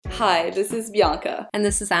Hi, this is Bianca. And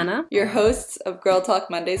this is Anna, your hosts of Girl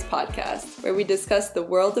Talk Mondays podcast, where we discuss the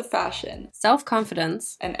world of fashion,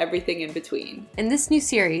 self-confidence, and everything in between. In this new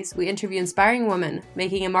series, we interview inspiring women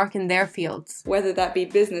making a mark in their fields. Whether that be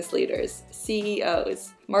business leaders,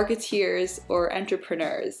 CEOs, marketeers, or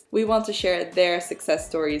entrepreneurs, we want to share their success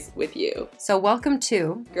stories with you. So welcome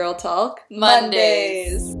to Girl Talk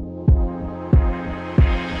Mondays.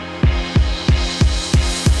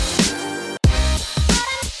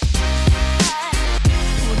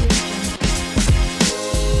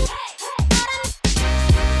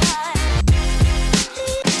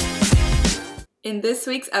 In this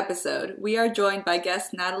week's episode, we are joined by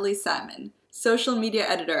guest Natalie Salmon, social media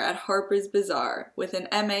editor at Harper's Bazaar, with an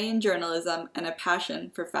MA in journalism and a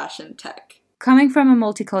passion for fashion tech. Coming from a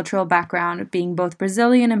multicultural background, being both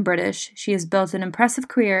Brazilian and British, she has built an impressive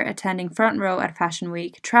career attending front row at Fashion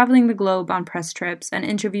Week, traveling the globe on press trips, and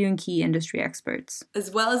interviewing key industry experts.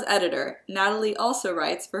 As well as editor, Natalie also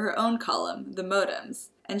writes for her own column, The Modems,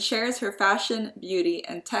 and shares her fashion, beauty,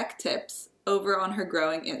 and tech tips over on her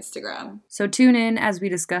growing Instagram. So tune in as we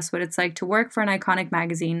discuss what it's like to work for an iconic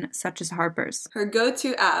magazine such as Harper's, her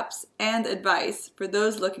go-to apps, and advice for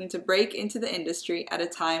those looking to break into the industry at a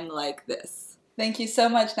time like this. Thank you so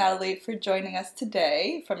much, Natalie, for joining us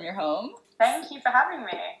today from your home. Thank you for having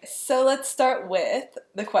me. So let's start with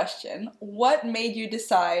the question. What made you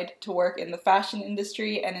decide to work in the fashion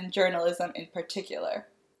industry and in journalism in particular?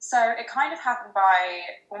 So it kind of happened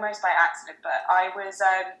almost by accident, but I was,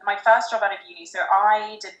 my first job out of uni, so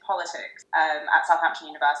I did politics at Southampton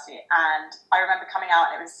University, and I remember coming out,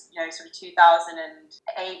 and it was, sort of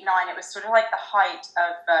 2008, 9, it was sort of like the height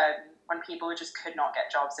of when people just could not get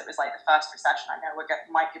jobs. It was like the first recession. I know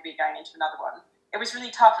might be going into another one. It was really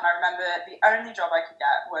tough, and I remember the only job I could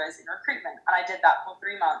get was in recruitment, and I did that for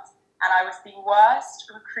 3 months, and I was the worst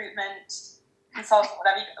recruitment consultant,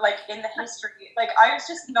 whatever, in the history. I was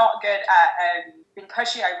just not good at being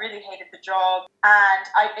pushy. I really hated the job, and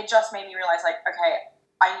it just made me realize, okay,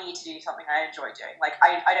 I need to do something I enjoy doing.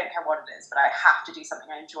 I don't care what it is, but I have to do something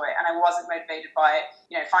I enjoy. And I wasn't motivated by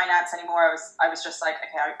finance anymore. I was just like,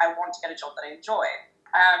 okay, I want to get a job that I enjoy.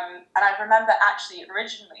 And I remember actually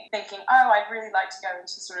originally thinking, I'd really like to go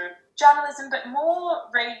into sort of journalism, but more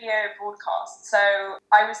radio broadcast. So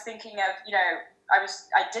I was thinking of, I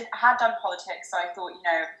had done politics, so I thought,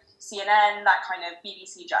 CNN, that kind of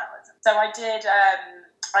BBC journalism. So I did,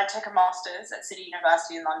 I took a master's at City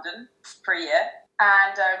University in London for a year.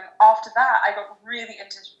 And after that, I got really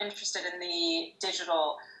interested in the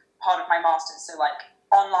digital part of my master's. So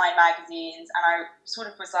online magazines, and I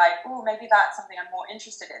sort of was like, maybe that's something I'm more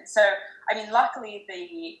interested in. So, luckily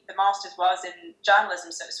the master's was in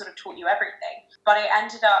journalism, so it sort of taught you everything. But I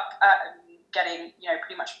ended up getting,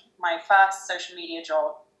 pretty much my first social media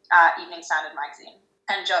job at Evening Standard magazine,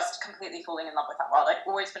 and just completely falling in love with that world. I'd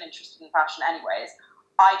always been interested in fashion anyways.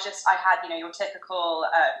 I had, your typical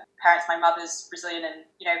parents. My mother's Brazilian and,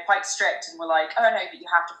 quite strict, and were like, no, but you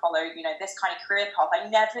have to follow, this kind of career path. I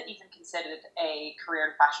never even considered a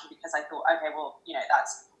career in fashion because I thought, okay, well,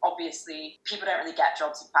 that's obviously, people don't really get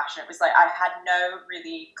jobs in fashion. It was like I had no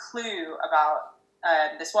really clue about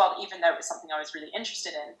this world, even though it was something I was really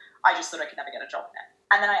interested in. I just thought I could never get a job in it.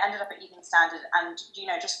 And then I ended up at Evening Standard and,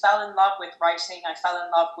 just fell in love with writing. I fell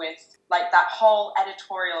in love with, that whole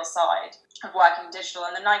editorial side of working digital.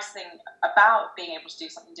 And the nice thing about being able to do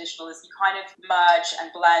something digital is you kind of merge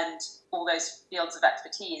and blend all those fields of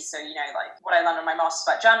expertise. So, what I learned on my master's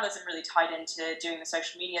about journalism really tied into doing the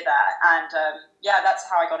social media there. And, that's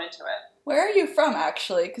how I got into it. Where are you from,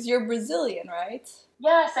 actually? Because you're Brazilian, right?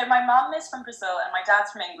 Yeah, so my mum is from Brazil and my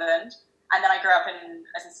dad's from England. And then I grew up in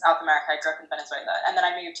South America. I grew up in Venezuela. And then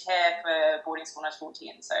I moved here for boarding school when I was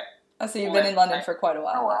 14. So you've been in London for quite a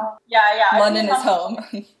while. Oh, wow. Yeah. London is home.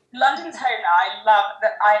 London's home now.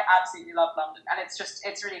 I absolutely love London. And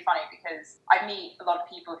it's really funny because I meet a lot of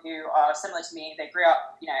people who are similar to me. They grew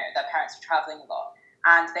up, their parents were traveling a lot.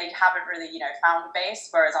 And they haven't really, found a base,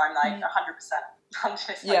 whereas I'm 100%.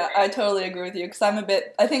 Yeah, I totally agree with you, because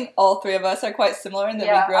I think all three of us are quite similar in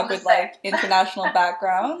that we grew up with international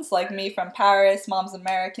backgrounds, me from Paris, mom's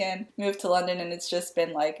American, moved to London, and it's just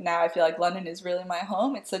been now I feel like London is really my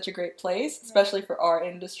home. It's such a great place, especially for our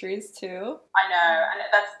industries too. I know, and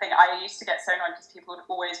that's the thing, I used to get so annoyed because people would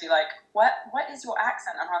always be like, what is your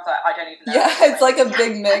accent? And I was like, I don't even know. Yeah, it's like a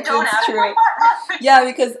big mix, it's true. Yeah,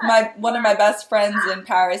 because one of my best friends in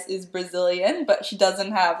Paris is Brazilian, but she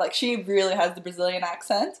doesn't have, she really has the Brazilian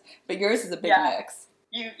accent, but yours is a big mix.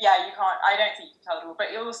 You can't, I don't think you can tell at all,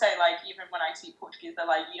 but you also, even when I speak Portuguese, they're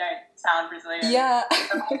like, you don't sound Brazilian. Yeah. You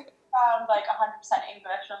sound 100%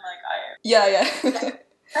 English. I'm like, Yeah.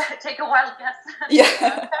 Take a wild guess.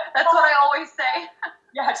 Yeah.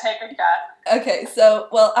 take a guess. Okay, so,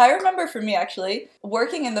 well, I remember for me, actually,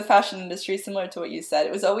 working in the fashion industry, similar to what you said,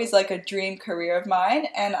 it was always like a dream career of mine,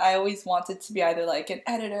 and I always wanted to be either like an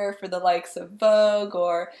editor for the likes of Vogue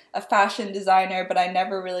or a fashion designer, but I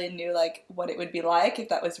never really knew like what it would be like, if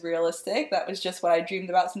that was realistic. That was just what I dreamed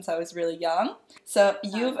about since I was really young. So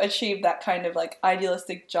you've achieved that kind of like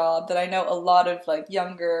idealistic job that I know a lot of like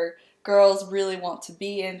younger girls really want to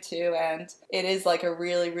be into, and it is like a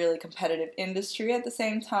really, really competitive industry at the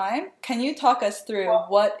same time. Can you talk us through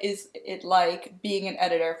what is it like being an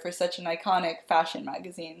editor for such an iconic fashion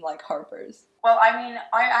magazine like Harper's? Well, I mean,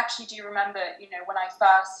 I actually do remember, when I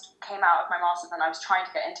first came out of my master's and I was trying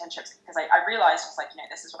to get internships because I realized, I was like,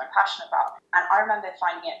 this is what I'm passionate about. And I remember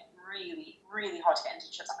finding it really, really hard to get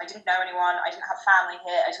internships. I didn't know anyone. I didn't have family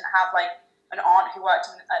here. I didn't have like an aunt who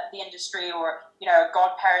worked in the industry, or a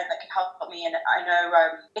godparent that could help me. And I know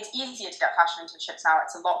it's easier to get fashion internships now.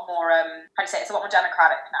 It's a lot more it's a lot more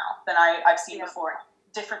democratic now than I've seen before.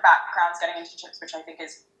 Different backgrounds getting internships, which I think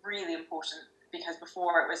is really important, because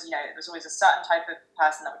before it was always a certain type of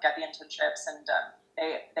person that would get the internships, and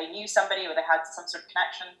they knew somebody or they had some sort of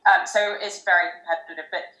connection. So it's very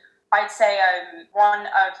competitive. But I'd say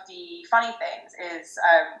one of the funny things is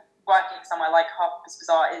working somewhere like Harper's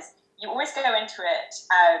Bazaar is you always go into it,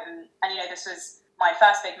 and this was my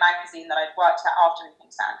first big magazine that I'd worked at after Evening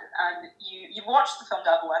Standard, and you watch the film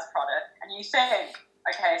Devil Wears Prada, and you think,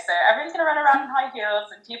 okay, so everyone's going to run around in high heels,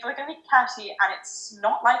 and people are going to be catty, and it's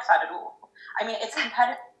not like that at all. I mean, it's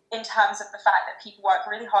competitive in terms of the fact that people work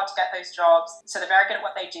really hard to get those jobs, so they're very good at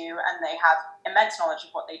what they do, and they have immense knowledge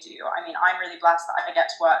of what they do. I mean, I'm really blessed that I get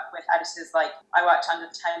to work with editors like I worked under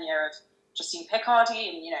the tenure of Justine Picardy,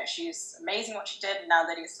 and she's amazing what she did, and now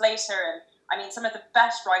Lydia Slater, and I mean, some of the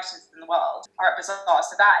best writers in the world are at Bazaar,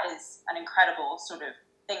 so that is an incredible sort of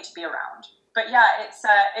thing to be around. But yeah,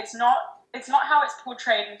 it's not how it's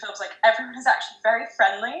portrayed in films. Like, everyone is actually very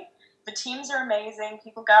friendly. The teams are amazing.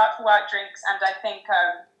 People go out for work drinks, and I think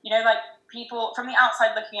like people from the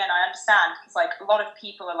outside looking in, I understand, because like a lot of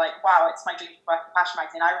people are like, wow, it's my dream to work in a fashion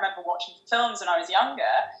magazine. I remember watching films when I was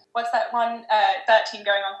younger. What's that one, 13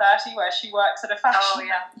 Going on 30, where she works at a fashion?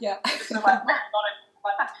 Oh yeah.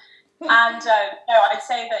 And I'd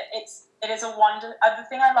say that it is a wonder. The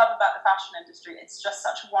thing I love about the fashion industry, it's just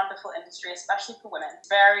such a wonderful industry, especially for women. It's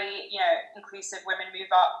very, inclusive. Women move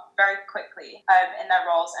up very quickly in their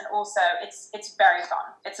roles, and also it's very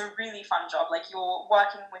fun. It's a really fun job. Like, you're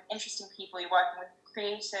working with interesting people, you're working with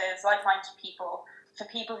creators, like-minded people. For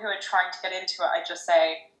people who are trying to get into it, I just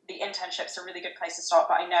say the internship's a really good place to start.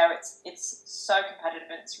 But I know it's so competitive,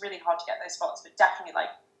 and it's really hard to get those spots. But definitely, like,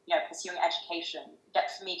 pursuing education,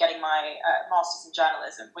 for me, getting my master's in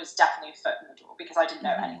journalism was definitely a foot in the door, because I didn't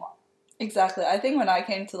know anyone. Exactly. I think when I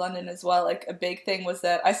came to London as well, like, a big thing was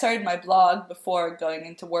that I started my blog before going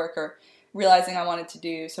into work or realizing I wanted to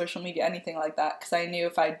do social media, anything like that, because I knew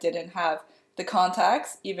if I didn't have the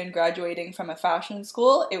contacts, even graduating from a fashion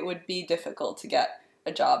school, it would be difficult to get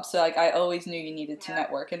a job. So like, I always knew you needed to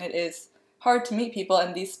network, and it is hard to meet people,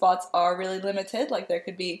 and these spots are really limited. Like, it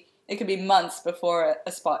could be months before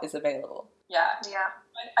a spot is available. Yeah.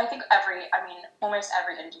 I think almost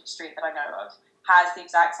every industry that I know of has the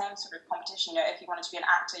exact same sort of competition. If you wanted to be an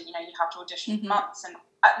actor, you have to audition months, and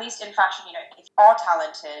at least in fashion, if you are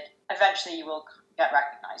talented, eventually you will get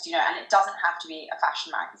recognized, and it doesn't have to be a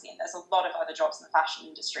fashion magazine. There's a lot of other jobs in the fashion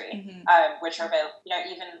industry, which are available,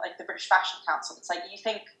 even like the British Fashion Council. It's like, you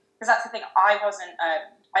think, because that's the thing, I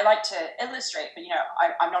like to illustrate, but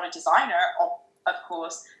I'm not a designer, of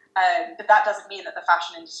course. But that doesn't mean that the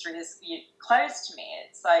fashion industry is closed to me.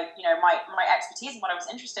 It's like, my expertise and what I was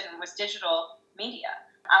interested in was digital media.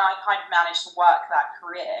 And I kind of managed to work that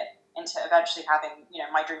career into eventually having,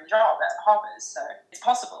 my dream job at Harper's. So it's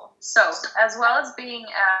possible. So, as well as being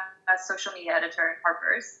a social media editor at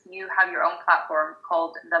Harper's, you have your own platform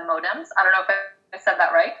called The Modems. I don't know if I said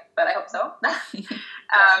that right, but I hope so.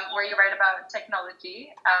 Where you write about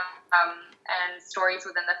technology and stories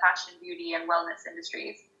within the fashion, beauty, and wellness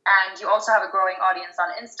industries. And you also have a growing audience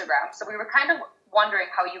on Instagram. So we were kind of wondering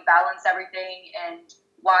how you balance everything and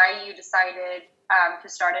why you decided to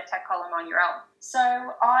start a tech column on your own. So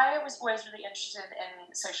I was always really interested in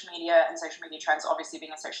social media and social media trends, obviously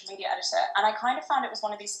being a social media editor. And I kind of found it was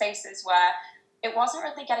one of these spaces where it wasn't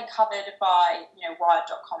really getting covered by,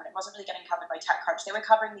 Wired.com, and it wasn't really getting covered by TechCrunch. They were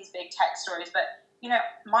covering these big tech stories, but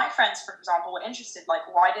my friends, for example, were interested. Like,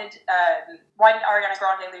 why did Ariana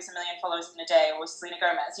Grande lose 1 million followers in a day, or Selena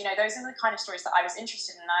Gomez? Those are the kind of stories that I was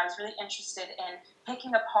interested in. And I was really interested in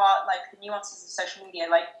picking apart like the nuances of social media.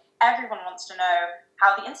 Like, everyone wants to know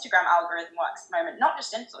how the Instagram algorithm works at the moment. Not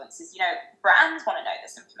just influencers. Brands want to know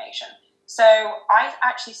this information. So I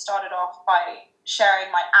actually started off by sharing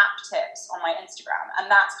my app tips on my Instagram, and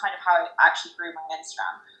that's kind of how I actually grew my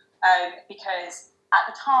Instagram. Because at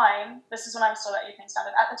the time, this is when I was still at European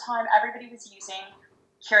Standard, at the time everybody was using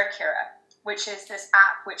Kira Kira, which is this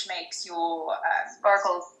app which makes your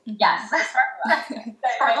sparkles. Yes, the sparkle app.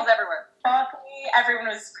 Sparkles everywhere. Sparkly, everyone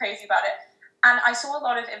was crazy about it. And I saw a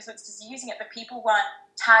lot of influencers using it, but people weren't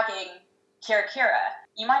tagging Kira Kira.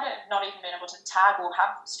 You might have not even been able to tag or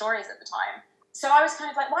have stories at the time. So I was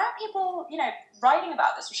kind of like, why are people, writing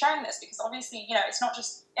about this or sharing this? Because obviously, it's not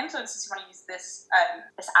just influencers who want to use this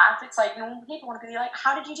app. It's like normal people want to be like,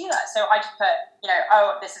 how did you do that? So I just put,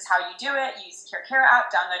 this is how you do it. Use Kira Kira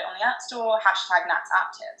app, download it on the App Store, #Nats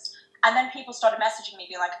App Tips. And then people started messaging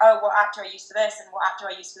me, being like, oh, what app do I use for this? And what app do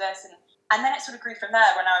I use for this? And then it sort of grew from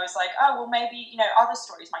there when I was like, oh, well, maybe, other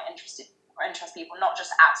stories might interest people, not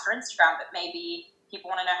just apps for Instagram, but maybe people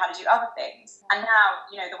want to know how to do other things. And now,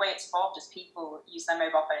 the way it's evolved is people use their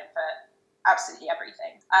mobile phone for absolutely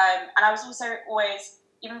everything. And I was also always,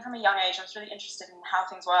 even from a young age, I was really interested in how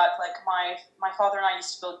things work. Like my father and I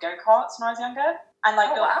used to build go-karts when I was younger. And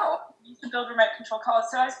used to build remote control cars.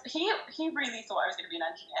 So he really thought I was going to be an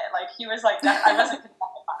engineer. Like he was like, I wasn't good at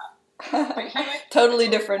that. Totally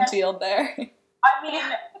different field there. I mean,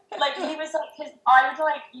 like he was like, because I would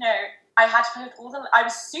like, I had to play with I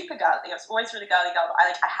was super girly. I was always really girly girl. But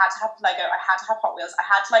I had to have Lego. I had to have Hot Wheels. I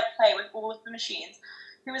had to play with all of the machines.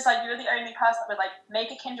 He was like, you're the only person that would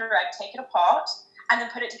make a Kinder Egg, take it apart, and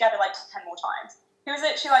then put it together 10 more times. He was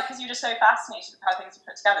literally because you're just so fascinated with how things are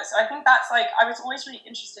put together. So I think that's I was always really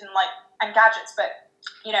interested in and gadgets, but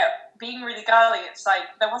being really girly, it's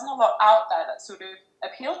there wasn't a lot out there that sort of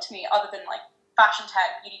appealed to me other than fashion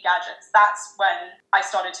tech, beauty gadgets. That's when I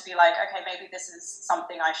started to be like, okay, maybe this is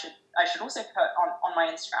something I should also put on my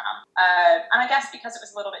Instagram. And I guess because it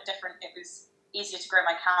was a little bit different, it was easier to grow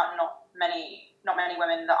my account, and not many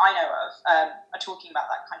women that I know of are talking about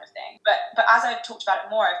that kind of thing. But as I've talked about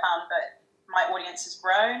it more, I found that my audience has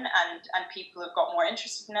grown and people have got more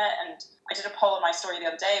interested in it. And I did a poll on my story the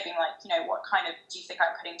other day being like, what kind of, do you think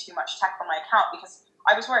I'm putting too much tech on my account? Because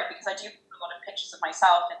I was worried, because I do put a lot of pictures of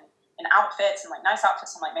myself in outfits and nice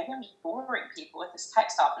outfits. I'm maybe I'm just boring people with this tech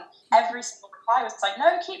stuff. And every single reply was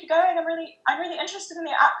no, keep going. I'm really interested in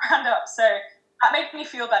the app roundup. So that made me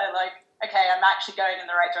feel better. Okay, I'm actually going in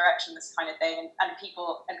the right direction, this kind of thing. And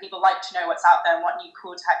people like to know what's out there and what new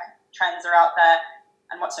cool tech trends are out there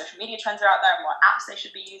and what social media trends are out there and what apps they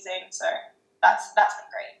should be using. So that's been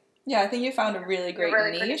great. Yeah, I think you found a really great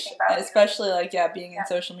niche, especially being in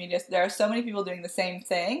social media. There are so many people doing the same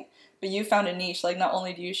thing, but you found a niche. Not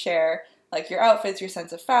only do you share your outfits, your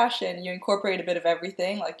sense of fashion, you incorporate a bit of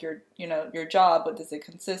everything, your job, what does it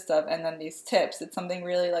consist of, and then these tips. It's something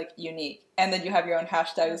really unique. And then you have your own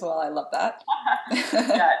hashtag as well. I love that.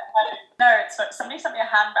 Yeah, no, somebody sent me a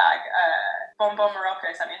handbag. Bon Bon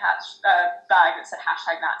Morocco sent me a bag that said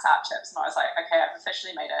 #Nats App Tips, and I was like, okay, I've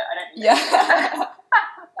officially made it. I don't need it.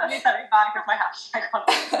 Somebody sent me a bag with my hashtag on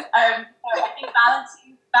it. I think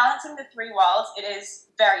balancing the three worlds, it is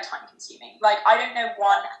very time consuming. I don't know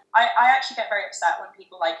I actually get very upset when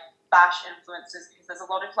people bash influencers, because there's a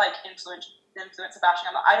lot of influencer bashing.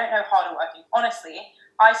 I don't know harder working. Honestly,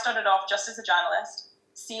 I started off just as a journalist,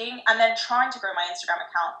 seeing and then trying to grow my Instagram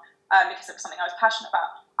account because it was something I was passionate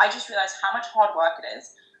about. I just realized how much hard work it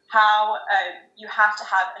is, how you have to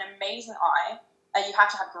have an amazing eye. You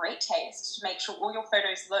have to have great taste to make sure all your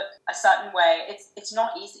photos look a certain way. It's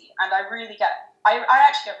not easy, and I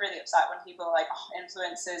actually get really upset when people are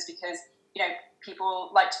influencers, because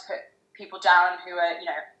people like to put people down who are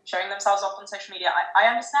showing themselves off on social media. I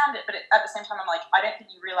understand it, but at the same time I'm I don't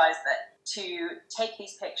think you realize that to take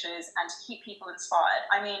these pictures and to keep people inspired.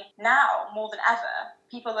 I mean, now more than ever,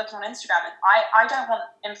 people are looking on Instagram, and I don't want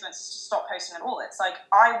influencers to stop posting at all. It's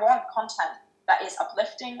I want content that is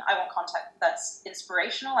uplifting. I want content that's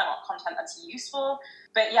inspirational. I want content that's useful.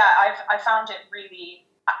 But yeah, I found it really,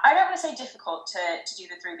 I don't want to say difficult to do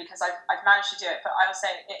the three, because I've managed to do it, but I'll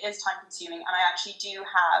say it is time consuming, and I actually do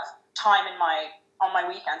have time on my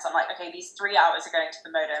weekends. I'm okay, these 3 hours are going to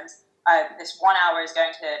the modems. This 1 hour is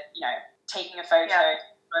going to, taking a photo. Yeah.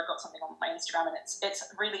 I've got something on my Instagram, and it's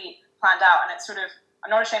really planned out, and it's sort of, I'm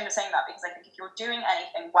not ashamed of saying that, because I think if you're doing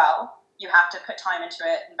anything well, you have to put time into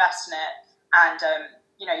it, invest in it, and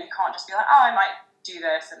you can't just be I might do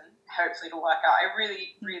this and hopefully it'll work out. I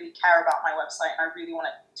really, really care about my website, and I really want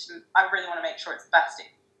to make sure it's the best it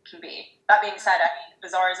can be. That being said,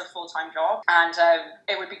 Bazaar is a full-time job, and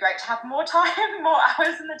it would be great to have more time, more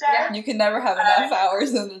hours in the day. Yeah, you can never have enough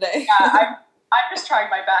hours in the day. Yeah, I'm just trying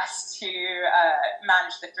my best to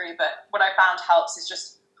manage the three, but what I found helps is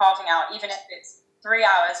just carving out, even if it's 3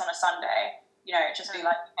 hours on a Sunday, you know, just be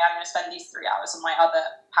like, okay, I'm going to spend these 3 hours on my other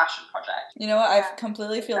passion project. You know what? I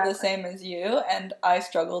completely feel the same as you, and I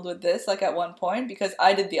struggled with this, like, at one point, because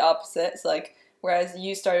I did the opposite. So, like, whereas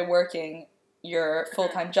you started working your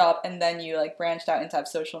full-time job and then you, like, branched out into have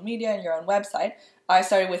social media and your own website, I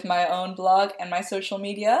started with my own blog and my social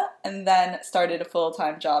media and then started a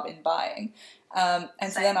full-time job in buying.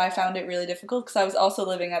 And so then I found it really difficult because I was also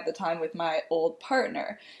living at the time with my old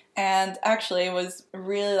partner. And actually it was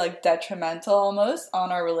really, like, detrimental almost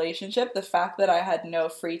on our relationship, the fact that I had no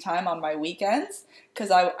free time on my weekends,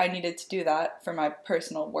 because I needed to do that for my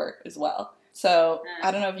personal work as well. So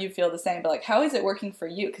I don't know if you feel the same, but, like, how is it working for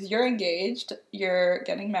you? Because you're engaged, you're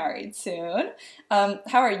getting married soon. How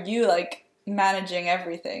are you, like, managing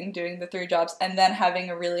everything, doing the 3 jobs, and then having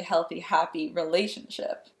a really healthy, happy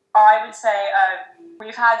relationship? I would say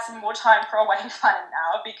we've had some more time for our wedding planning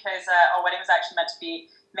now, because our wedding was actually meant to be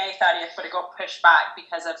May 30th, but it got pushed back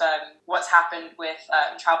because of what's happened with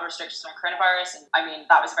travel restrictions on coronavirus. And I mean,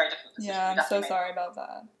 that was a very difficult decision. Yeah, I'm so sorry about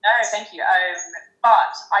that. No, thank you.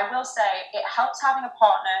 But I will say it helps having a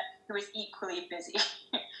partner who is equally busy.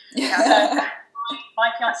 So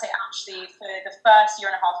my fiance, actually, for the first year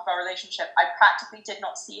and a half of our relationship, I practically did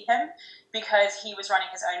not see him because he was running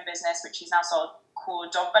his own business, which he's now sold,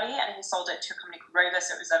 called Dog Buddy, and he sold it to a company called Rover.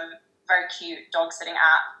 So it was a very cute dog sitting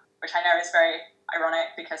app, which I know is very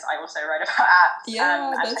ironic because I also write about apps.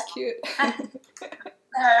 Yeah, that's cute.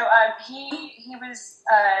 So he was,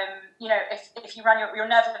 you know, if you run you're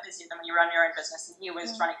never busier than when you run your own business, and he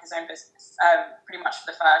was running his own business pretty much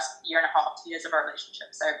for the first year and a half, 2 years of our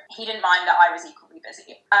relationship. So he didn't mind that I was equally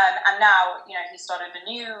busy. And now, you know, he started a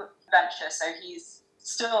new venture, so he's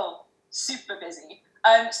still super busy.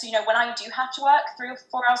 So, you know, when I do have to work 3 or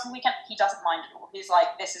 4 hours on the weekend, he doesn't mind at all. He's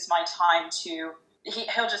like, this is my time to...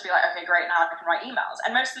 He'll just be like, okay, great, now I can write emails.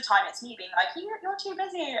 And most of the time it's me being like, you're too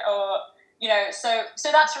busy, or... You know, so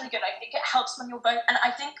that's really good. I think it helps when you're both, and I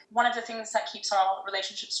think one of the things that keeps our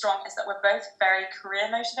relationship strong is that we're both very career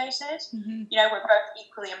motivated. Mm-hmm. You know, we're both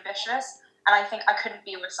equally ambitious, and I think I couldn't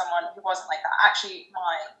be with someone who wasn't like that. Actually,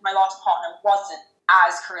 my last partner wasn't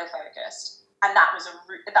as career focused, and that was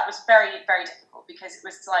very, very difficult, because it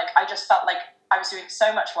was like I just felt like I was doing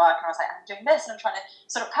so much work, and I was like, I'm doing this, and I'm trying to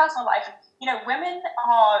sort of personal life. And, you know, we're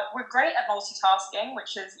great at multitasking,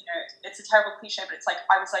 which is, you know, it's a terrible cliche, but it's like,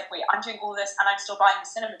 I was like, wait, I'm doing all this, and I'm still buying the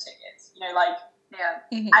cinema tickets, you know, like, yeah.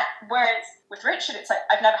 Mm-hmm. Whereas with Richard, it's like,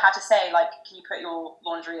 I've never had to say, like, can you put your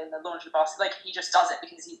laundry in the laundry basket? Like, he just does it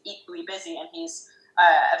because he's equally busy, and he's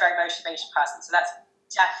a very motivated person. So that's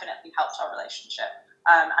definitely helped our relationship.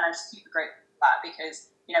 And I'm super grateful for that,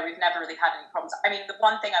 because, you know, we've never really had any problems. I mean, the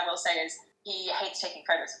one thing I will say is, he hates taking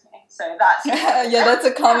photos of me, so that's... Yeah, that's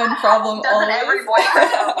a common problem. Doesn't every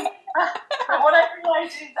boyfriend? But what I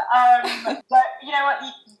realised is that, you know what, you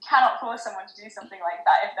cannot force someone to do something like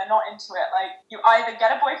that if they're not into it. Like, you either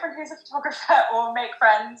get a boyfriend who's a photographer, or make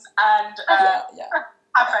friends and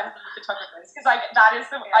have friends with photographers. Because that is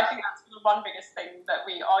I think that's the one biggest thing that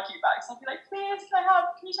we argue about. So I'll be like, please, can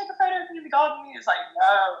you take a photo of me in the garden? And he's like,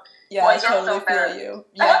 no. Yeah, I totally feel you.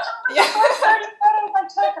 Yeah. I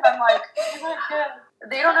took, and I'm like, oh my God.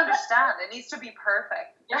 They don't understand. It needs to be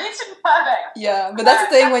perfect. It needs to be perfect. Yeah, but that's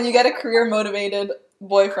the thing, when you get a career motivated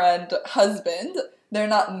boyfriend, husband, they're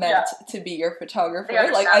not meant to be your photographer.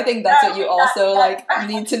 Like, I think that's what you also like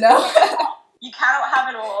need to know. You cannot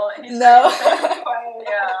have it all. No.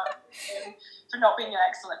 For not being an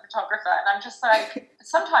excellent photographer. And I'm just like,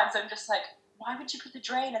 sometimes I'm just like, why would you put the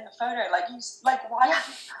drain in the photo? Like, why?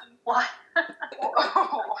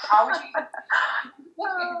 How would you even...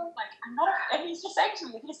 Like, I'm not and he's just saying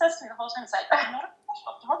to me, he says to me the whole time, it's like, I'm not a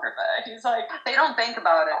professional photographer. And he's like... They don't think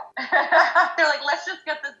about it. They're like, let's just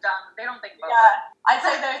get this done. They don't think about it. Yeah, I'd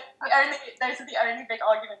say those are the only big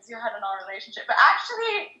arguments you had in our relationship. But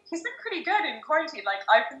actually, he's been pretty good in quarantine. Like,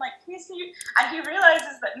 I've been like, please can you... And he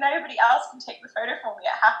realizes that nobody else can take the photo for me.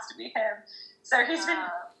 It has to be him. So he's been...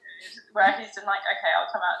 where he's been like, okay, I'll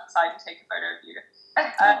come outside and take a photo of you.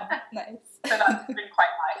 Nice. So that's been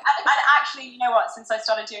quite nice. And actually, you know what, since I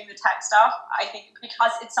started doing the tech stuff, I think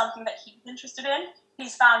because it's something that he's interested in,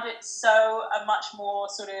 he's found it so much more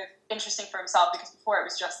sort of interesting for himself, because before it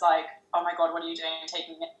was just like, oh my God, what are you doing,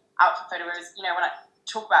 taking it out for photos? You know, when I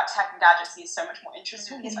talk about tech and gadgets, he's so much more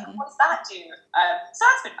interested. He's like, what does that do? So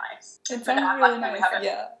that's been nice. It's been really nice,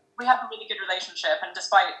 we have a really good relationship, and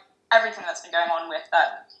despite everything that's been going on with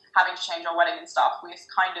having to change our wedding and stuff, we've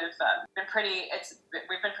kind of been pretty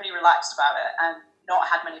relaxed about it, and not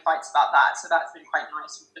had many fights about that. So that's been quite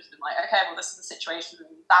nice. We've just been like, okay, well, this is the situation,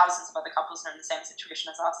 and thousands of other couples are in the same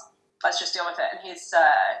situation as us. let's just deal with it. And he's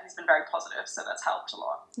been very positive, so that's helped a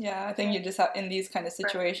lot. Yeah, I think you just have, in these kind of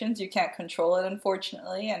situations, you can't control it,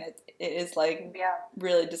 unfortunately, and it is like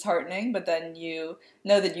really disheartening, but then you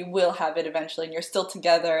know that you will have it eventually, and you're still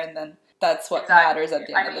together, and then that's what matters at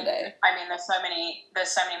the end of the day. I mean, there's so many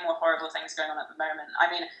more horrible things going on at the moment.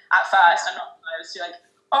 I mean, at first, I was like,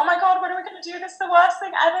 oh my god, what are we going to do? This is the worst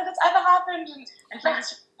thing ever that's ever happened. And he was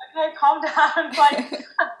just okay, calm down. Like,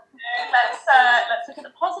 let's look at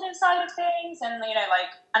the positive side of things. And,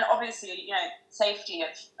 and obviously, safety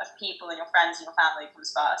of people and your friends and your family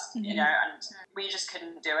comes first, and we just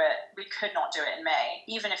couldn't do it. We could not do it in May,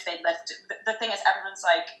 even if they'd lifted. The thing is, everyone's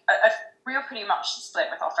like, we were pretty much split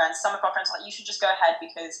with our friends. Some of our friends were like, you should just go ahead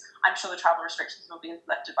because I'm sure the travel restrictions will be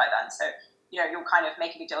lifted by then. So, you'll kind of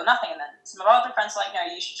make a big deal of nothing. And then some of our other friends were like, no,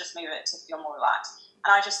 you should just move it to feel more relaxed.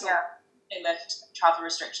 And I just thought, they lift travel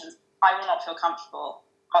restrictions. I will not feel comfortable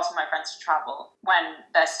asking my friends to travel when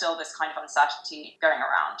there's still this kind of uncertainty going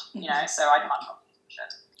around, so I'd much rather push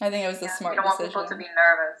it. I think it was the smart decision. You don't want people to be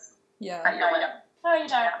nervous. Yeah. No, you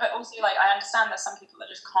don't. But also, I understand there's some people that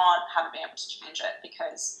just haven't been able to change it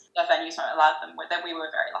because their venues won't allow them. That we were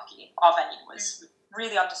very lucky. Our venue was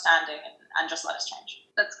really understanding and just let us change.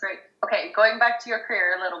 That's great. Okay, going back to your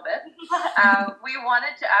career a little bit, we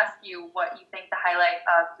wanted to ask you what you think the highlight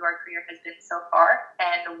of your career has been so far,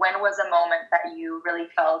 and when was a moment that you really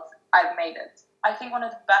felt, I've made it? I think one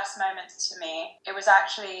of the best moments to me, it was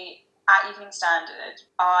actually at Evening Standard.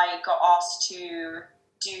 I got asked to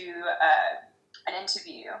do an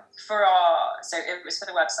interview so it was for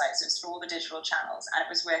the website, so it was for all the digital channels, and it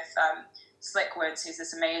was with Slick Woods, who's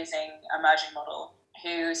this amazing emerging model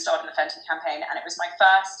who started in the Fenton campaign, and it was my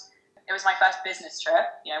first business trip,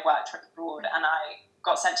 work trip abroad, and I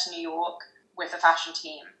got sent to New York with a fashion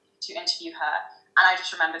team to interview her, and I just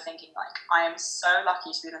remember thinking, I am so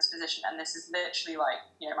lucky to be in this position, and this is literally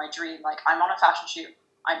my dream. I'm on a fashion shoot,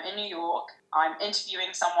 I'm in New York, I'm interviewing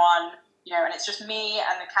someone, and it's just me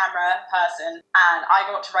and the camera person, and I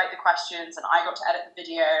got to write the questions, and I got to edit the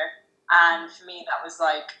video, and for me, that was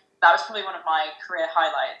probably one of my career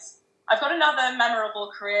highlights. I've got another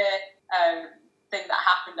memorable career thing that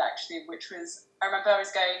happened actually, which was, I remember I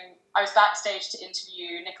was backstage to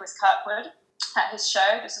interview Nicholas Kirkwood at his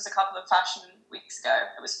show. This was a couple of fashion weeks ago.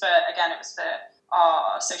 It was for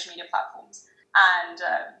our social media platforms. And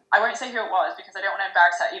I won't say who it was because I don't want to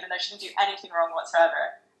embarrass her, even though she didn't do anything wrong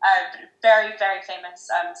whatsoever. But a very, very famous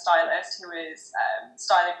stylist who was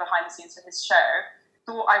styling behind the scenes for his show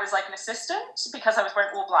thought I was an assistant because I was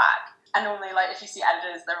wearing all black. And normally, if you see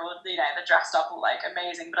editors, they're all, they're dressed up all,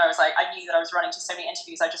 amazing. But I knew that I was running to so many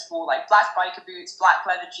interviews. I just wore, black biker boots, black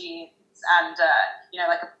leather jeans, and,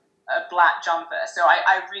 a black jumper. So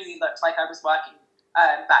I really looked like I was working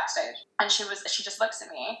backstage. And she just looks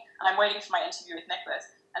at me, and I'm waiting for my interview with Nicholas.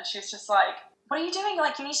 And she was just like, what are you doing? You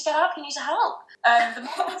need to get up. You need to help. The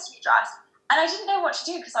model has to be dressed. And I didn't know what to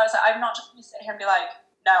do because I was like, I'm not just going to sit here and be like,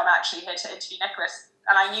 no, I'm actually here to interview Nicholas.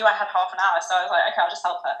 And I knew I had half an hour, so I was like, okay, I'll just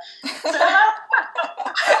help her. So then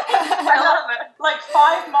I love it.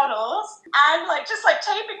 5 models and just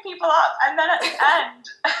taping people up. And then at the end,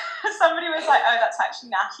 somebody was like, oh, that's actually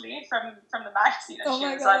Natalie from the magazine. And she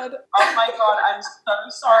was like, oh my God, I'm so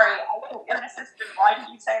sorry. I thought you're an assistant. Why didn't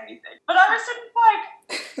you say anything? But I was sort of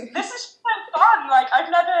this is so fun. I've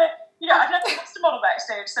never used a model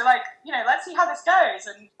backstage. So let's see how this goes.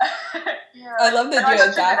 And I love that you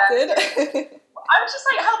adapted. I was just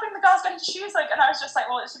helping the girls get into shoes, and I was just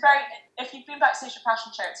well, if you've been backstage at a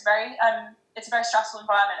fashion show, it's a very stressful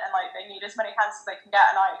environment, and they need as many hands as they can get,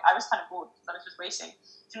 and I was kind of bored because I was just waiting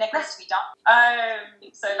for Nicholas to be done.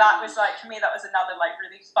 So that was for me, that was another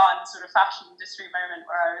really fun sort of fashion industry moment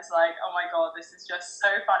where I was like, oh my God, this is just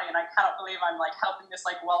so funny, and I cannot believe I'm helping this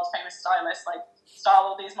world famous stylist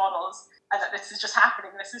style all these models, and that this is just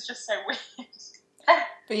happening. This is just so weird.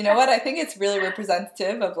 But you know what? I think it's really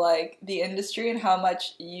representative of the industry and how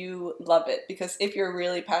much you love it. Because if you're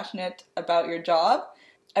really passionate about your job,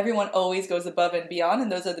 everyone always goes above and beyond,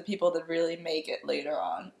 and those are the people that really make it later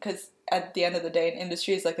on. Because at the end of the day, an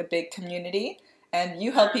industry is a big community, and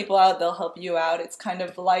you help people out, they'll help you out. It's kind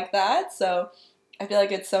of like that. So I feel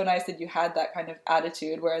like it's so nice that you had that kind of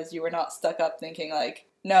attitude, whereas you were not stuck up thinking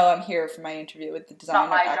no, I'm here for my interview with the designer.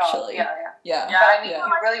 Not my actually. Job. Yeah. But you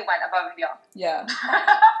really went above and beyond. Yeah.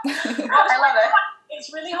 I love it.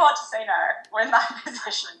 It's really hard to say no. We're in that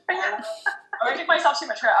position. I won't give myself too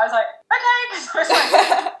much credit. I was like, okay, because I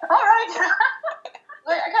was all right.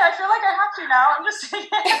 Okay, I feel like I have to now. I'm just doing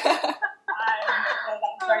it.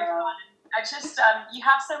 That's very fun. I just, you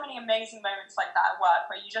have so many amazing moments like that at work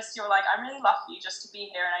where you're I'm really lucky just to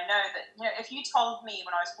be here. And I know that, if you told me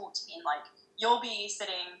when I was 14, you'll be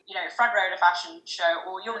sitting, you know, front row at a fashion show,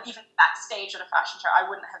 or you're even backstage at a fashion show. I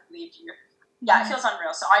wouldn't have believed you. Yeah, it feels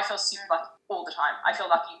unreal. So I feel super lucky all the time. I feel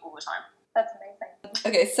lucky all the time. That's amazing.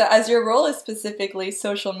 Okay, so as your role is specifically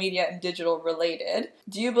social media and digital related,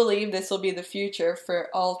 do you believe this will be the future for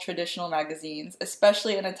all traditional magazines,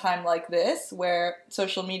 especially in a time like this where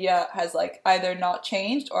social media has like either not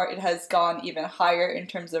changed or it has gone even higher in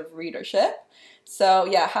terms of readership? So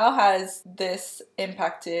yeah, how has this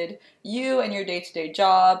impacted you and your day-to-day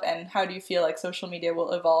job, and how do you feel like social media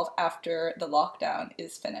will evolve after the lockdown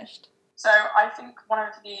is finished? So I think one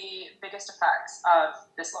of the biggest effects of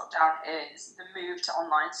this lockdown is the move to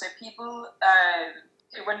online. So people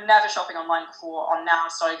who were never shopping online before are now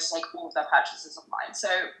starting to take all of their purchases online. So,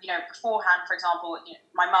 you know, beforehand, for example, you know,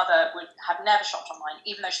 my mother would have never shopped online,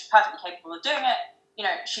 even though she's perfectly capable of doing it. You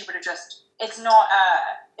know, she would have just, it's not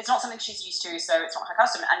something she's used to, so it's not her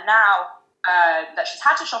custom. And now that she's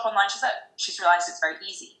had to shop online, she's realized it's very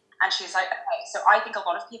easy. And she's like, okay, so I think a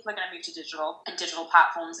lot of people are going to move to digital and digital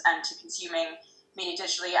platforms and to consuming media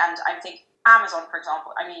digitally. And I think Amazon, for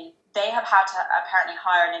example, I mean, they have had to apparently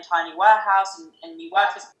hire an entire new warehouse and new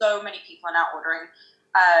workers. So many people are now ordering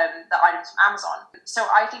the items from Amazon. So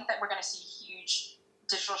I think that we're going to see a huge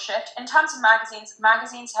digital shift. In terms of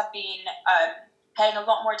magazines have been paying a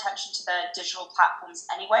lot more attention to the digital platforms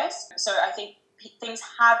anyways. So I think things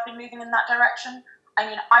have been moving in that direction. I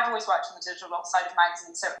mean, I've always worked on the digital side of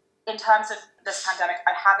magazines, so in terms of this pandemic,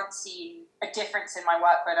 I haven't seen a difference in my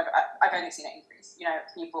workload. I've only seen it increase, you know,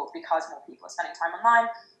 because more people are spending time online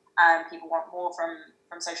and people want more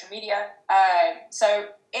from social media.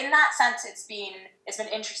 So in that sense, it's been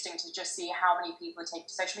interesting to just see how many people are taking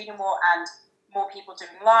to social media more, and more people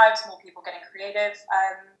doing lives, more people getting creative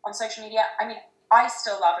on social media. I mean, I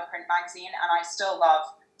still love a print magazine, and I still love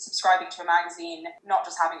subscribing to a magazine, not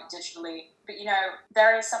just having it digitally. But, you know,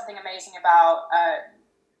 there is something amazing about...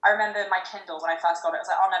 I remember my Kindle when I first got it. I was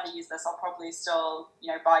like, I'll never use this. I'll probably still, you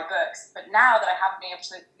know, buy books. But now that I haven't been able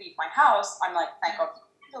to leave my house, I'm like, thank God for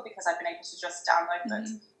Kindle, because I've been able to just download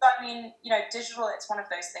books. So I mean, you know, digital, it's one of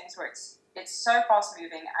those things where it's so fast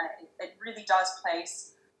moving, and it really does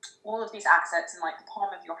place all of these assets in like the palm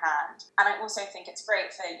of your hand. And I also think it's great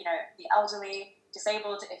for, you know, the elderly,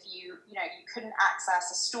 disabled. If you couldn't access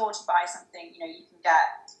a store to buy something, you know, you can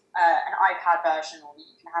get an iPad version, or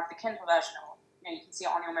you can have the Kindle version, or you know, you can see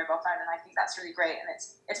it on your mobile phone. And I think that's really great, and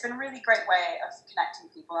it's been a really great way of connecting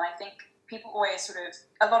people. And I think people always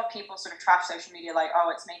a lot of people sort of trash social media like, oh,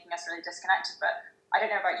 it's making us really disconnected. But I don't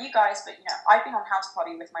know about you guys, but you know, I've been on House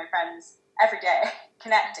Party with my friends every day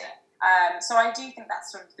connecting. So I do think that's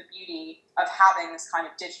sort of the beauty of having this kind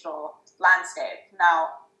of digital landscape.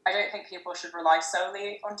 Now, I don't think people should rely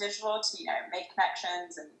solely on digital to, you know, make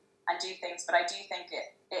connections and do things, but I do think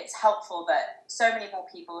it's helpful that so many more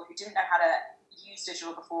people who didn't know how to use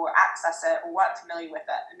digital before access it or weren't familiar with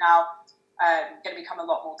it, and now going to become a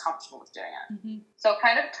lot more comfortable with doing it. Mm-hmm. So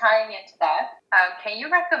kind of tying into that, can you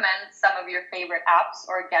recommend some of your favorite apps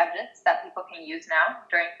or gadgets that people can use now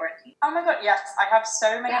during quarantine? Oh my god, yes. I have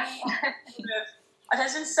so many.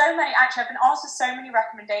 There's been so many, actually. I've been asked for so many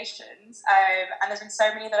recommendations, and there's been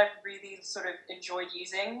so many that I've really sort of enjoyed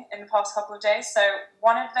using in the past couple of days. So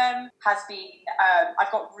one of them has been, I've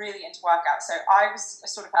got really into workouts. So I was a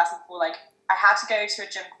sort of person before, like, I had to go to a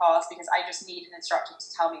gym class because I just need an instructor to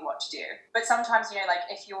tell me what to do. But sometimes, you know, like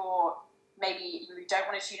if maybe you don't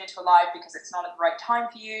want to tune into a live because it's not at the right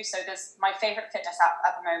time for you. So my favorite fitness app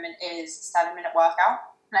at the moment is 7 Minute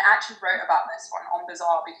Workout. And I actually wrote about this one on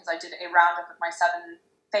Bazaar because I did a roundup of my 7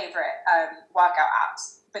 favorite workout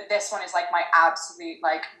apps. But this one is like my absolute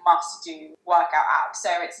like must-do workout app.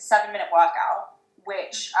 So it's a 7 minute workout,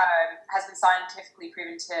 which has been scientifically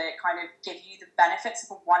proven to kind of give you the benefits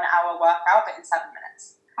of a 1 hour workout, but in 7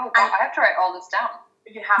 minutes. Oh, wow. I have to write all this down.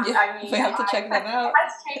 You have, yeah, I mean, we have to check them out. It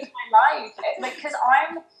has changed my life. Like, because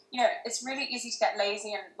I'm, you know, it's really easy to get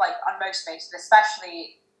lazy and like unmotivated,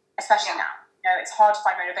 especially now. You know, it's hard to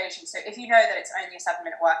find motivation. So if you know that it's only a 7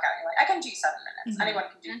 minute workout, you're like, I can do 7 minutes. Mm-hmm. Anyone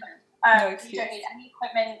can do them. No you don't need any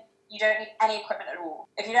equipment. You don't need any equipment at all.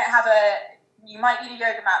 If you don't have you might need a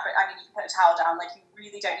yoga mat, but I mean, you can put a towel down. Like, you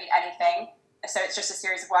really don't need anything. So it's just a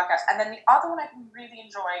series of workouts. And then the other one I've been really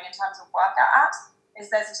enjoying in terms of workout apps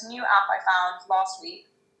is there's this new app I found last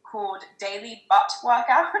week called Daily Butt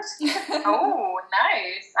Workout. Oh,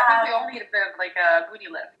 nice. I think we all need a bit of like a booty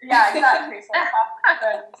lift. Yeah, exactly. So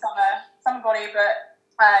summer body, but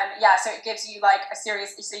so it gives you like a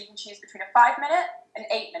series, so you can choose between a 5 minute, an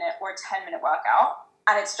 8 minute, or a 10 minute workout.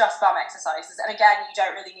 And it's just bum exercises. And again, you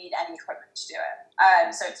don't really need any equipment to do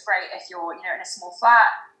it. So it's great if you're, you know, in a small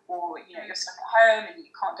flat, or, you know, you're stuck at home and you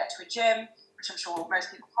can't get to a gym. which I'm sure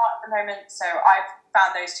most people can't at the moment. So I've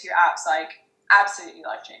found those two apps like absolutely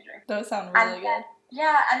life-changing. Those sound really good.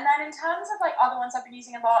 Yeah, and then in terms of like other ones I've been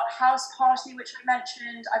using a lot, House Party, which I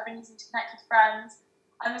mentioned, I've been using to connect with friends.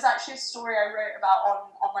 And there's actually a story I wrote about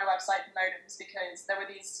on my website, The Modems, because there were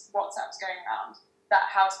these WhatsApps going around that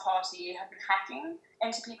House Party had been hacking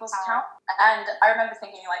into people's accounts. And I remember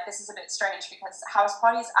thinking, like, this is a bit strange because House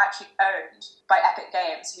Party is actually owned by Epic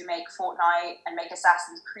Games, who make Fortnite and make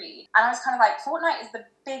Assassin's Creed. And I was kind of like, Fortnite is the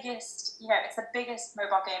biggest, it's the biggest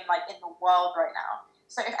mobile game, like, in the world right now.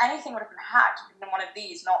 So if anything would have been hacked, it would have been one of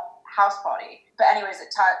these, not House Party. But anyways,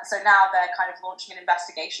 so now they're kind of launching an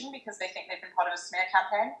investigation because they think they've been part of a smear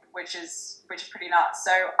campaign, which is pretty nuts.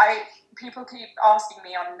 So people keep asking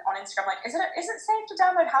me on Instagram, like, is it safe to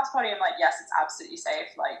download House Party? I'm like, yes, it's absolutely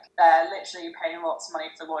safe. Like, they're literally paying lots of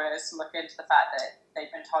money for lawyers to look into the fact that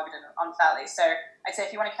they've been targeted unfairly. So I'd say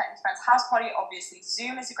if you want to connect with friends, House Party, obviously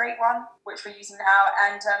Zoom is a great one, which we're using now.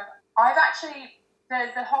 And I've actually...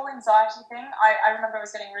 The whole anxiety thing, I remember I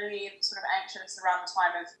was getting really sort of anxious around the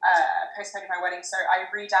time of postponing my wedding, so I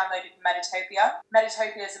re-downloaded Meditopia.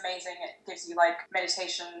 Meditopia is amazing. It gives you like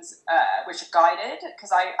meditations which are guided,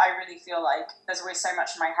 because I really feel like there's always so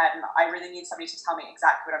much in my head and I really need somebody to tell me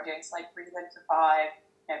exactly what I'm doing. So like breathe in for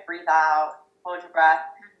 5, breathe out, hold your breath.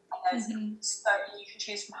 And so you can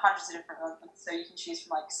choose from hundreds of different ones. So you can choose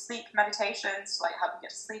from like sleep meditations to like help you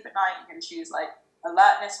get to sleep at night. You can choose like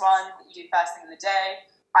alertness one that you do first thing in the day.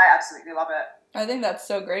 I absolutely love it. I think that's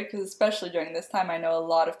so great because especially during this time, I know a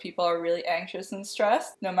lot of people are really anxious and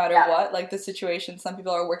stressed no matter what. Like the situation, some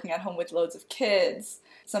people are working at home with loads of kids.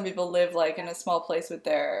 Some people live like in a small place with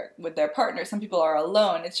their partner. Some people are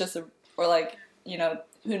alone. It's just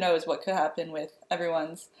who knows what could happen with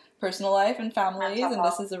everyone's personal life and families, and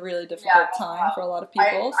this is a really difficult time for a lot of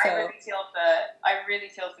people. I really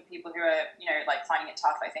feel for people who are like finding it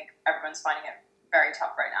tough. I think everyone's finding it very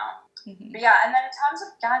tough right now. But yeah, and then in terms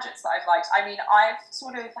of gadgets that I've liked, I mean, I've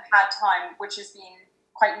sort of had time, which has been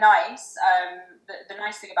quite nice. The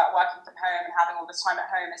nice thing about working from home and having all this time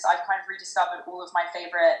at home is I've kind of rediscovered all of my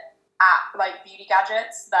favorite beauty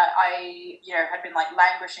gadgets that I had been like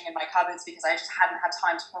languishing in my cupboards because I just hadn't had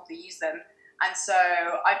time to properly use them. And so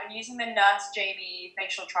I've been using the Nurse Jamie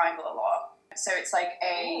facial triangle a lot. So it's like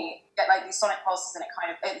get like these sonic pulses and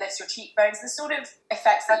it lifts your cheekbones. The sort of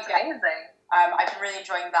effects that you get. Amazing. I've been really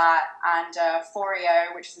enjoying that, and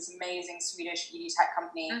Foreo, which is this amazing Swedish beauty tech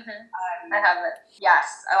company. I have it.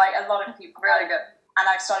 Yes, I like a lot of people. Really good. And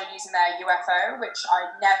I've started using their UFO, which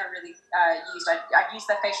I never really used. I've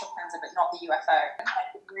used their facial cleanser, but not the UFO.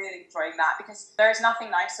 I've been really enjoying that because there is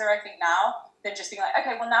nothing nicer, I think, now than just being like,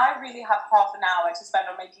 okay, well now I really have half an hour to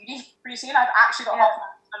spend on my beauty routine. I've actually got half an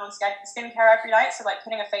hour to spend on skincare every night. So like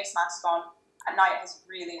putting a face mask on at night has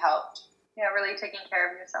really helped. Yeah, really taking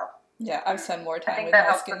care of yourself. Yeah, I've spent more time with my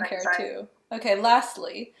skincare too. Okay,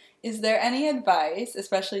 lastly, is there any advice,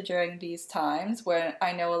 especially during these times where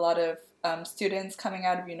I know a lot of students coming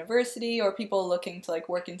out of university or people looking to like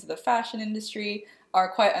work into the fashion industry are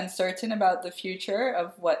quite uncertain about the future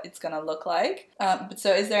of what it's going to look like.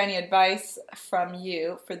 So is there any advice from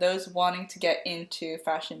you for those wanting to get into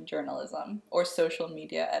fashion journalism or social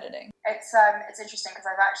media editing? It's interesting because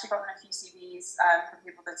I've actually gotten a few CVs from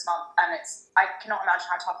people this month, and I cannot imagine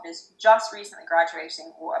how tough it is just recently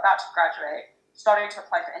graduating or about to graduate, starting to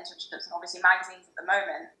apply for internships, and obviously magazines at the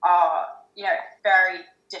moment are a very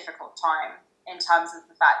difficult time in terms of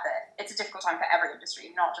the fact that it's a difficult time for every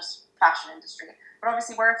industry, not just fashion industry. But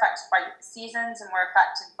obviously we're affected by seasons and we're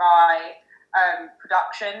affected by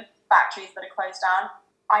production, factories that are closed down.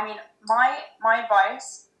 I mean, my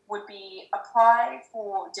advice would be apply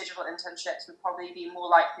for digital internships would probably be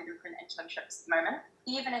more likely than print internships at the moment.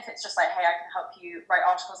 Even if it's just like, hey, I can help you write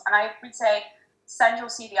articles. And I would say send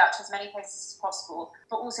your CV out to as many places as possible.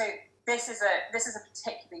 But also this is a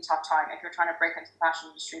particularly tough time if you're trying to break into the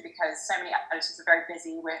fashion industry because so many editors are very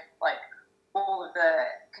busy with like all of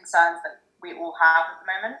the concerns that we all have at the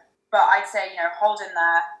moment. But I'd say, hold in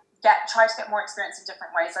there, try to get more experience in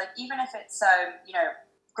different ways. Like even if it's,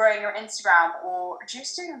 growing your Instagram or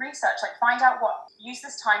just doing research, like use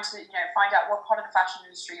this time to, find out what part of the fashion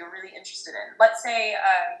industry you're really interested in. Let's say,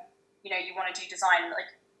 you want to do design, like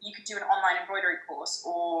you could do an online embroidery course,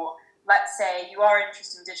 or let's say you are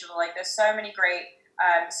interested in digital, like there's so many great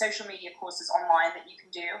social media courses online that you can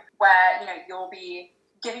do where, you'll be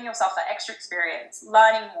giving yourself that extra experience,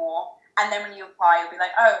 learning more, and then when you apply, you'll be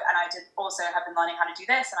like, oh, and I did also have been learning how to do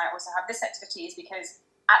this, and I also have this expertise, because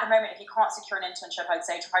at the moment, if you can't secure an internship, I'd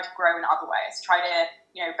say try to grow in other ways. Try to,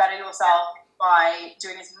 better yourself by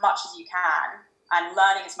doing as much as you can and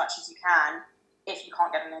learning as much as you can if you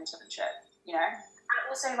can't get an internship, And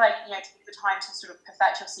also, like, you know, take the time to sort of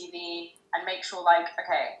perfect your CV and make sure, like,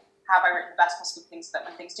 okay, have I written the best possible things so that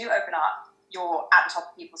when things do open up, you're at the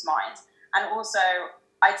top of people's minds. And also,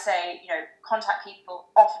 I'd say, you know, contact people,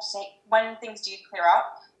 offer to take, when things do clear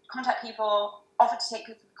up, contact people, offer to take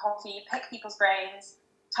people for coffee, pick people's brains,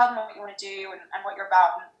 tell them what you want to do and what you're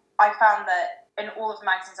about. And I found that in all of the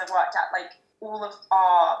magazines I've worked at, like, all of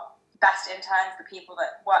our best interns, the people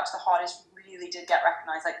that worked the hardest, really did get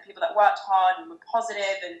recognized. Like, the people that worked hard and were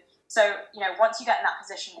positive. And so, you know, once you get in that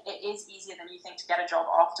position, it is easier than you think to get a job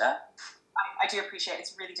after. I do appreciate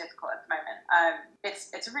it's really difficult at the moment.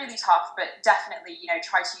 It's really tough, but definitely, you know,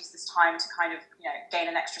 try to use this time to kind of, you know, gain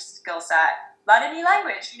an extra skill set, learn a new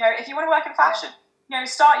language. You know, if you want to work in fashion, you know,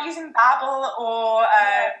 start using Babbel or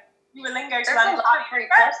Duolingo to learn. There's a lot of free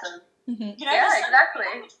courses. You know, yeah, exactly.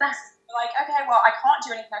 Like, okay, well, I can't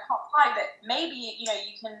do anything, I can't fly, but maybe, you know,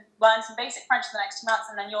 you can learn some basic French in the next 2 months,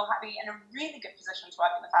 and then you'll be in a really good position to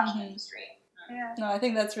work in the fashion industry. Yeah. No, I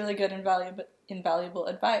think that's really good and invaluable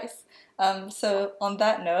advice. So on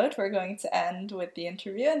that note, we're going to end with the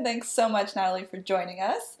interview, and thanks so much, Natalie, for joining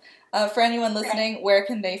us. For anyone listening, where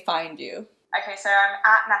can they find you? Okay, so I'm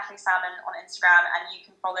at Natalie Salmon on Instagram, and you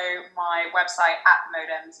can follow my website at The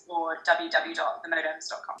Modems or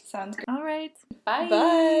www.themodems.com. Sounds good. All right. Bye.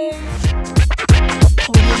 Bye.